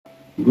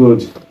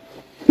Good.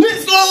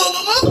 Let's go!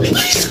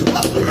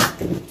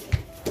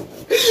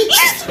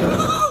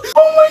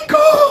 Oh my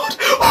god!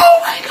 Oh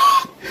my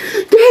god!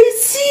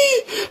 Guys,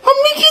 see! I'm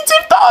making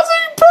 10,000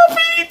 in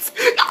profits!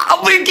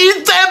 I'm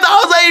making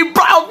 10,000 in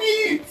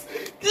profits!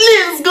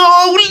 Let's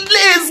go!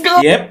 Let's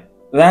go! Yep,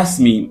 that's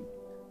me.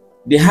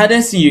 The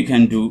hardest thing you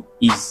can do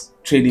is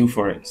trading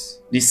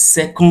forex. The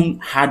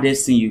second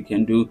hardest thing you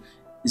can do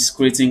is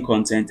creating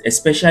content,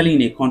 especially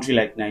in a country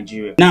like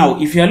Nigeria. Now,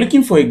 if you are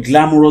looking for a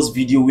glamorous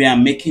video where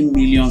I'm making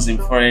millions in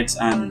forex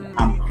and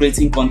I'm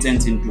creating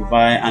content in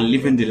Dubai and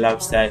living the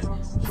lifestyle,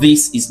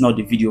 this is not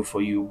the video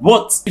for you.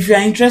 But if you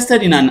are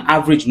interested in an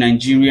average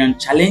Nigerian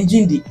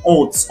challenging the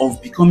odds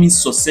of becoming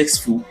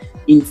successful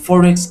in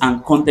forex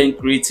and content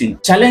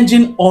creating,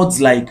 challenging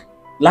odds like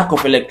lack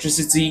of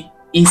electricity,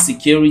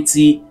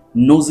 insecurity,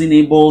 nosy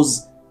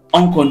neighbors,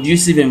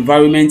 unconducive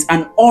environment,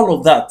 and all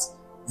of that,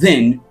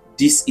 then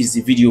this is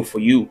the video for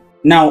you.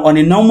 Now, on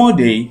a normal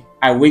day,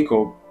 I wake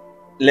up.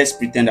 Let's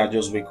pretend I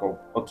just wake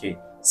up. Okay,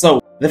 so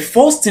the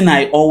first thing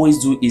I always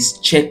do is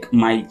check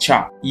my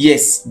chart.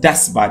 Yes,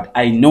 that's bad,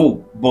 I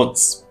know, but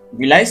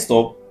will I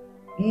stop?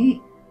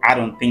 I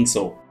don't think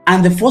so.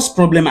 And the first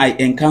problem I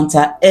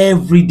encounter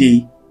every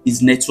day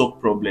is network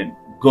problem.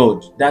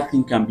 God, that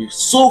thing can be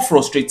so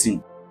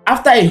frustrating.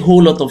 After a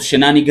whole lot of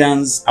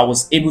shenanigans, I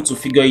was able to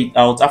figure it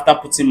out after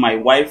putting my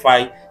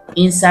Wi-Fi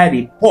inside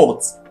a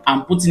port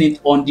and putting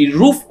it on the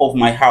roof of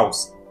my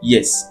house.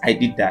 Yes, I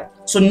did that.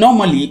 So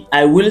normally,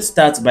 I will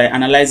start by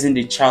analyzing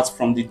the chart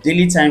from the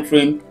daily time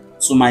frame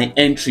to my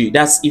entry.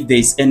 That's if there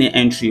is any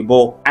entry,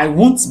 but I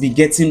won't be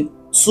getting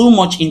too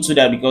much into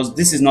that because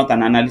this is not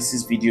an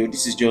analysis video.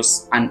 This is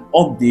just an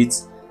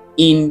update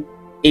in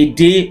a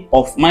day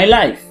of my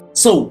life.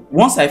 So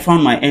once I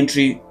found my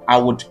entry, I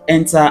would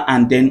enter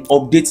and then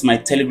update my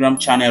Telegram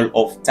channel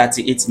of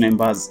 38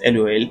 members.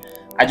 LOL.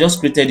 I just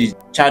created the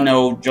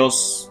channel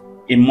just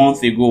a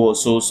month ago or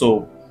so,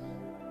 so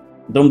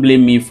don't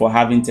blame me for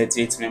having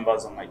 38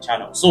 members on my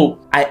channel. So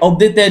I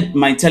updated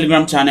my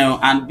Telegram channel,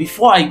 and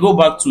before I go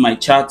back to my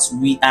charts,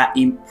 we are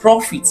in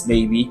profits,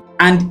 baby.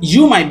 And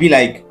you might be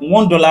like,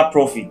 $1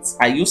 profit,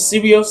 are you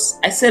serious?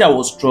 I said I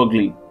was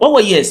struggling. What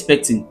were you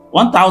expecting?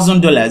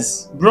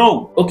 $1,000?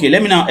 Bro, okay,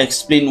 let me now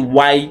explain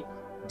why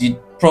the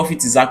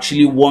profit is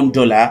actually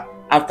 $1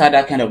 after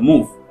that kind of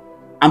move.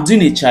 I'm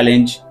doing a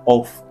challenge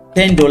of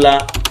 $10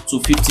 to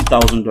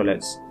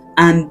 $50,000,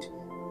 and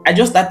I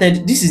just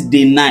started. This is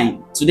day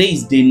 9. Today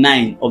is day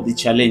 9 of the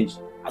challenge.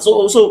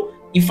 So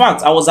in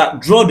fact, I was at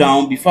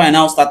drawdown before I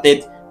now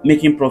started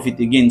making profit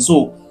again.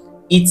 So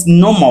it's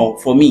normal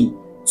for me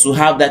to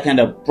have that kind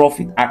of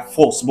profit at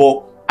first,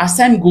 but as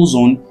time goes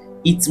on,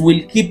 it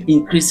will keep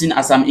increasing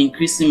as I'm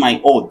increasing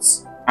my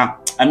odds.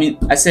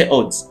 I say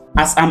odds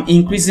as I'm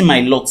increasing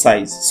my lot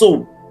size.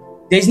 So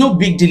there's no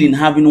big deal in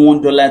having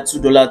 $1,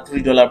 $2,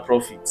 $3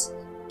 profit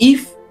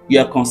if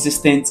you are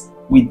consistent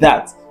with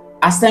that.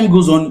 As time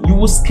goes on, you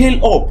will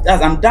scale up.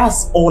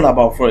 That's all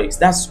about forex.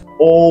 That's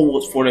all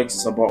what forex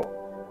is about.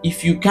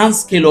 If you can't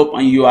scale up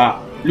and you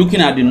are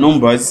looking at the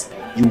numbers,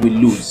 you will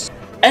lose.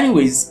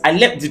 Anyways, I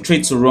left the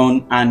trade to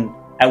run and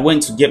I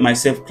went to get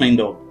myself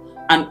cleaned up.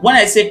 And when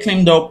I say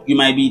cleaned up, you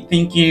might be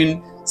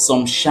thinking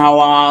some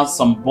shower,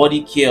 some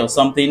body care or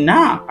something.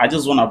 Nah, I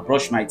just want to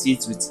brush my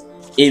teeth with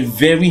a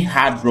very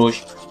hard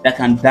brush that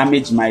can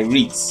damage my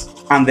ribs,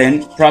 and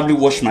then probably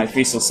wash my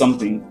face or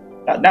something.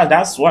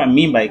 That's what I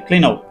mean by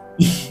clean up.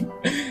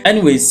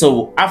 Anyway,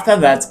 so after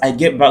that, I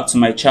get back to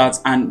my chart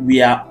and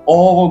we are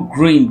all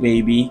green,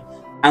 baby.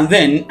 And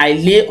then I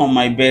lay on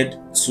my bed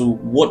to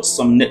watch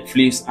some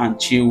Netflix and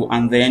chill,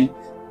 and then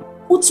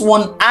put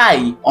one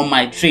eye on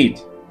my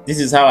trade. This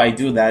is how I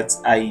do that.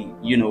 I,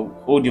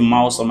 hold the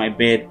mouse on my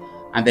bed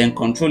and then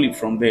control it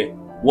from there,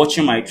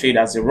 watching my trade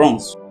as it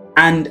runs.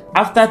 And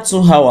after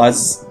 2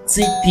 hours,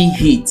 TP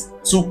hit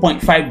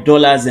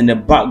 $2.5 in the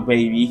back,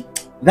 baby.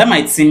 That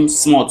might seem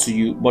small to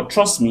you, but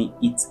trust me,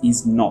 it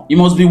is not. You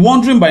must be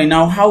wondering by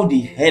now how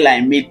the hell I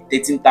made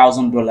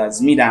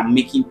 $13,000, me that I'm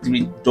making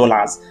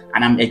 $3,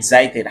 and I'm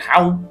excited.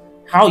 How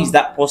is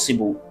that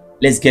possible?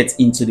 Let's get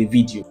into the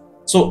video.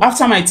 So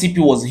after my TP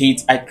was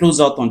hit, I closed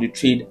out on the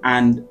trade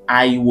and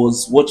I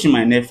was watching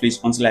my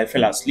Netflix until I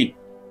fell asleep.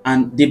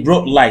 And they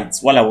brought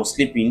lights while I was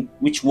sleeping,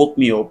 which woke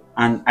me up,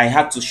 and I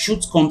had to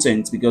shoot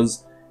content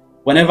because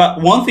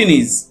one thing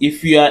is,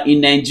 if you are in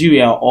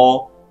Nigeria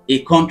or a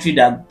country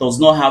that does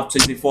not have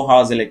 24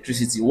 hours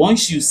electricity,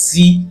 once you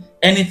see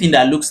anything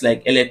that looks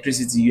like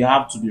electricity, you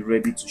have to be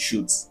ready to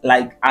shoot,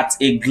 like at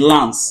a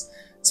glance.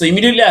 So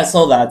immediately I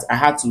saw that, I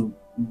had to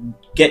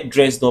get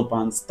dressed up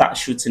and start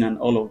shooting and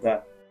all of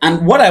that.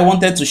 And what I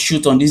wanted to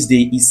shoot on this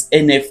day is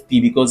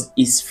NFP because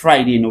it's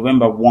Friday,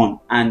 November 1,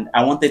 and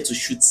I wanted to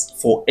shoot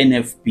for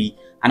NFP,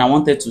 and I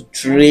wanted to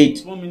trade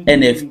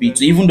NFP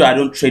too, even though I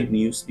don't trade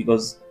news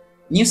because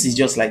news is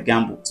just like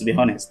gamble, to be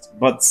honest.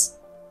 But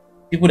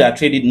people that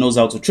trade it knows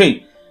how to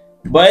trade.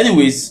 But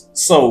anyways,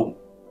 so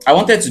I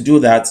wanted to do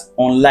that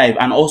on live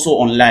and also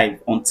on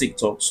live on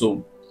TikTok.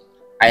 So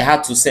I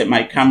had to set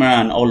my camera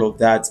and all of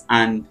that,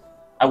 and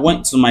I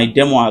went to my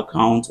demo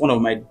account, one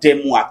of my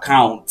demo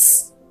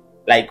accounts,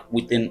 like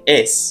with an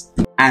S,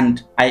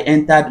 and I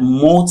entered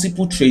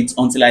multiple trades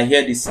until I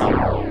hear this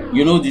sound.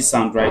 You know this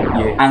sound, right?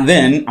 Yeah. And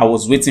then I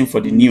was waiting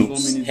for the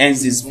news,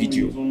 hence this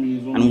video.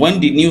 And when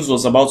the news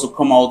was about to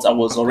come out, I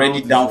was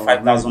already down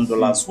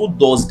 $5,000. Who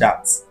does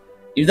that?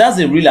 If that's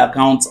a real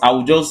account, I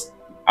would just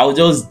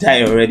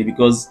die already,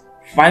 because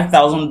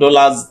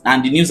 $5,000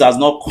 and the news has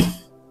not come.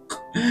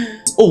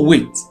 Oh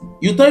wait,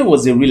 you thought it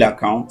was a real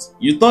account?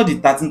 You thought the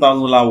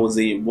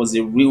 $13,000 was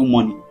a real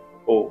money?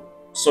 Oh,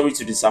 sorry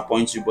to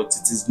disappoint you, but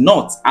it is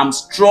not. I'm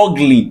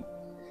struggling.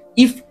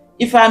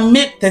 If I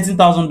make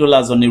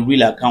 $13,000 on a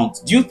real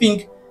account, do you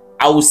think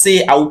I will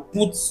say I will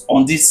put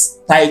on this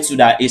title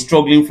that a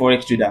struggling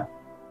forex trader?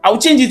 I will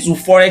change it to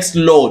Forex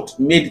Lord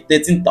made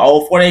 13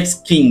 or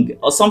Forex King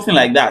or something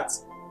like that.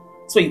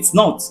 So it's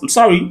not. I'm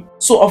sorry.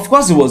 So of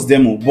course it was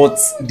demo, but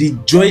the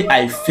joy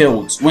I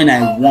felt when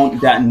I won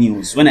that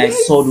news, when I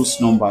saw those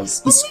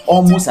numbers, it's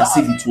almost as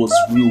if it was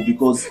real,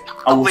 because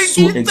I was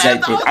so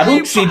excited. I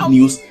don't trade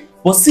news,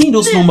 but seeing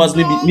those numbers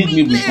made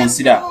me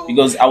reconsider,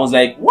 because I was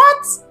like,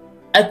 what?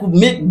 I could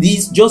make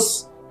this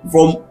just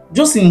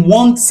in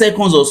 1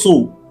 second or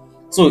so.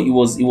 So it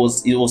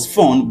was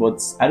fun,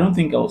 but I don't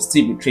think I'll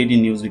still be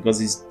trading news, because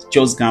it's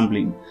just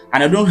gambling,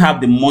 and I don't have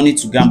the money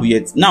to gamble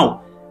yet.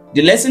 Now,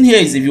 the lesson here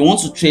is, if you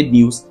want to trade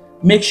news,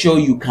 make sure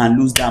you can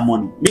lose that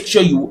money. Make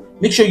sure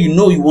you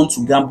know you want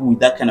to gamble with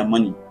that kind of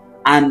money,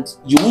 and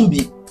you won't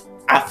be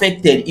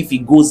affected if it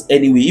goes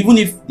anyway. Even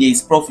if there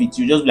is profit,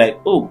 you just be like,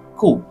 oh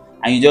cool,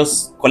 and you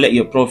just collect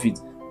your profit.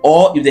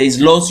 Or if there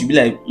is loss, you be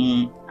like,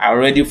 I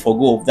already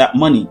forgo of that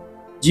money.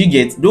 Do you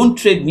get? Don't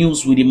trade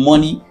news with the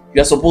money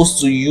you are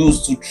supposed to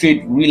use to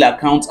trade real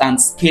accounts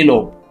and scale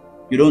up.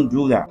 You don't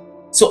do that.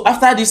 So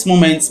after this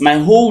moment, my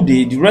whole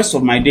day, the rest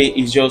of my day,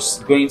 is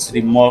just going to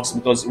the mosque,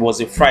 because it was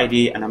a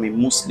Friday and I'm a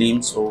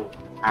Muslim, so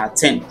I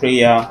attend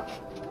prayer.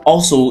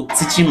 Also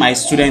teaching my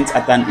students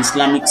at an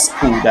Islamic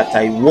school that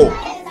I work,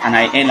 and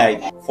I earn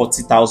like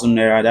 40,000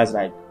 naira. That's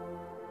like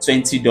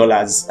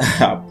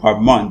 $20 per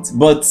month.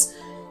 But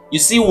you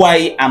see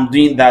why I'm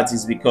doing that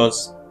is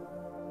because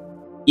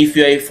if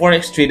you're a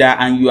forex trader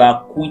and you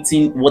are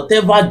quitting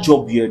whatever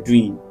job you're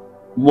doing,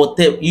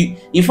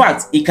 in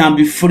fact, it can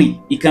be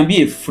free, it can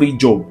be a free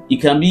job,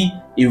 it can be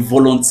a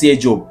volunteer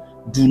job,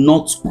 do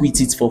not quit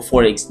it for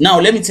forex.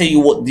 Now let me tell you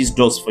what this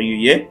does for you.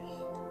 Yeah,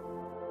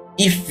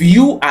 if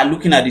you are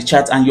looking at the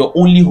chart and your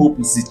only hope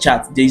is the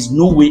chart, there is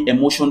no way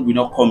emotion will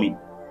not come in.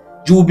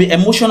 You will be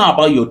emotional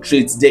about your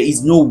trades. There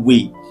is no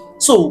way.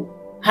 So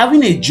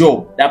having a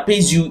job that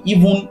pays you,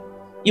 even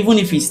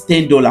if it's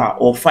 $10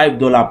 or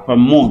 $5 per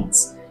month,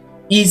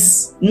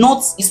 it's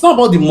not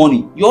about the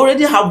money. You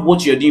already have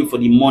what you're doing for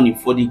the money,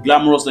 for the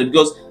glamorous life.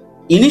 Because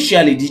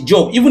initially the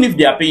job, even if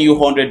they are paying you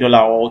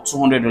 $100 or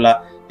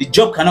 $200, the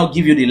job cannot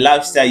give you the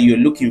lifestyle you're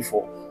looking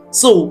for.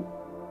 So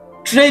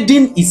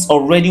trading is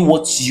already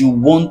what you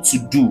want to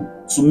do,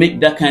 to make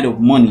that kind of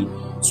money,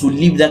 to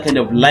live that kind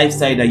of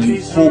lifestyle that you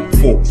hope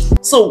for.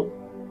 So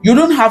you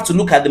don't have to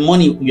look at the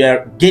money you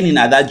are gaining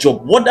at that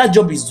job. What that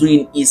job is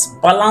doing is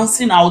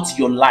balancing out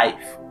your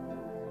life,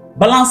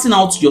 balancing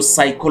out your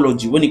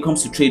psychology when it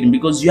comes to trading,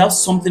 because you have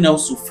something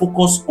else to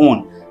focus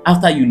on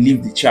after you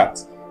leave the chart.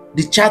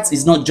 The chart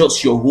is not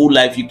just your whole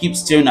life. You keep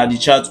staring at the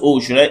chart. Oh,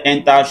 should I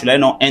enter? Should I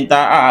not enter?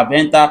 I've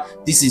entered.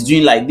 This is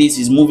doing like this,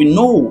 is moving.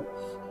 No.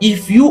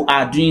 If you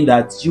are doing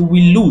that, you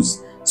will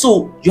lose.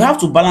 So you have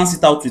to balance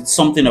it out with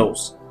something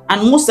else.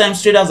 And most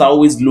times traders are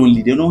always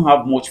lonely. They don't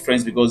have much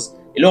friends because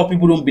a lot of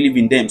people don't believe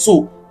in them.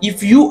 So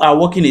if you are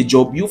working a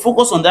job, you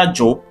focus on that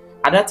job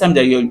at that time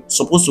that you're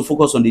supposed to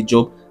focus on the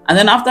job. And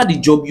then after the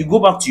job, you go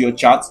back to your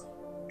chart,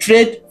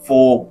 trade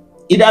for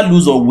either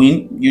lose or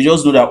win. You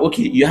just know that,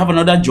 okay, you have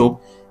another job.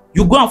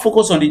 You go and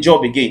focus on the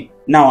job again.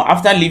 Now,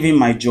 after leaving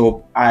my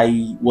job,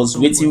 I was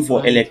waiting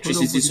for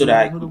electricity so that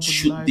I could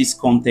shoot this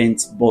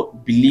content.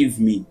 But believe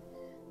me,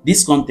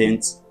 this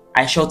content,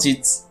 I shot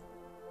it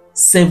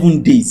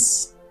 7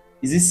 days.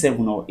 Is it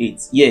 7 or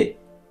 8? Yeah,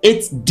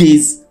 8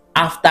 days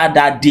after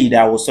that day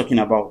that I was talking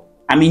about.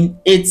 I mean,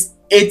 eight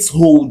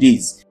whole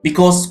days,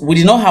 because we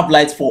did not have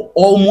light for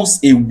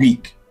almost a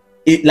week.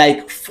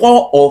 Like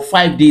 4 or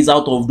 5 days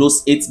out of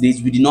those 8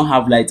 days, we did not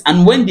have light.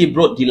 And when they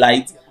brought the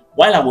light,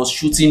 while I was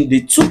shooting,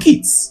 they took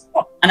it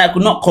and I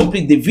could not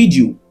complete the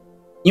video.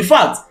 In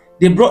fact,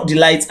 they brought the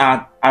light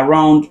at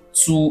around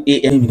 2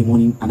 a.m. in the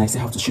morning, and I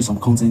still have to shoot some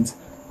content.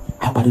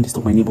 I hope I don't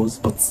disturb my neighbors,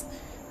 but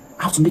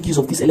I have to make use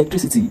of this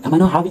electricity. I might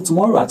not have it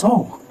tomorrow at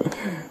all.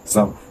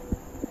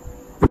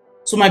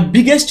 So my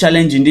biggest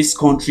challenge in this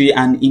country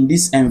and in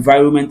this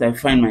environment I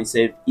find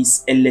myself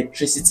is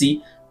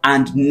electricity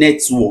and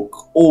network.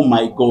 Oh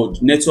my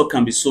God, network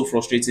can be so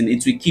frustrating.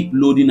 It will keep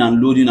loading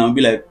and loading and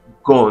be like,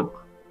 God.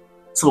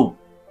 So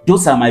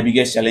those are my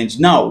biggest challenge.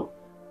 Now,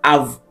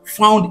 I've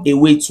found a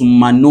way to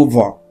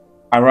maneuver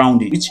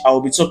around it, which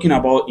I'll be talking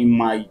about in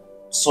my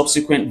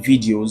subsequent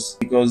videos,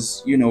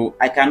 because, you know,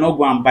 I cannot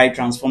go and buy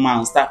transformer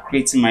and start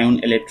creating my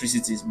own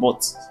electricities,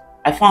 but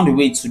I found a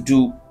way to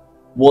do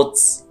what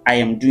I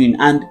am doing.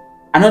 And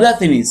another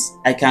thing is,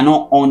 I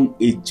cannot own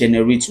a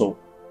generator.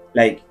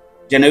 Like,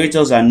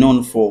 generators are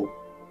known for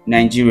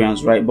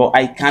Nigerians, right? But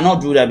I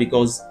cannot do that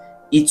because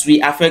it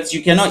will affect.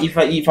 You cannot,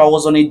 if I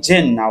was on a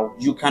gen now,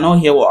 you cannot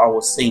hear what I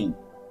was saying.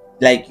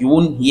 Like, you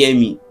won't hear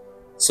me.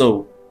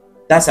 So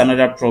that's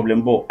another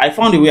problem, but I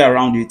found a way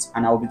around it,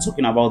 and I'll be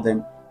talking about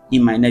them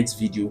in my next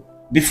video.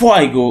 Before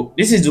I go,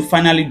 this is to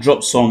finally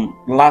drop some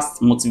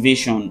last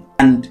motivation,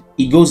 and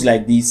it goes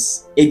like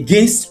this: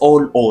 against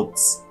all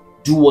odds,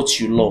 do what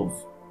you love.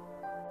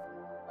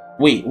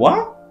 Wait,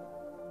 what?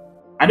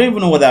 I don't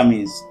even know what that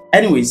means.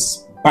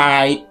 Anyways,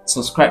 bye,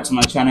 subscribe to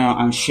my channel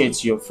and share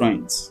to your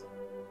friends.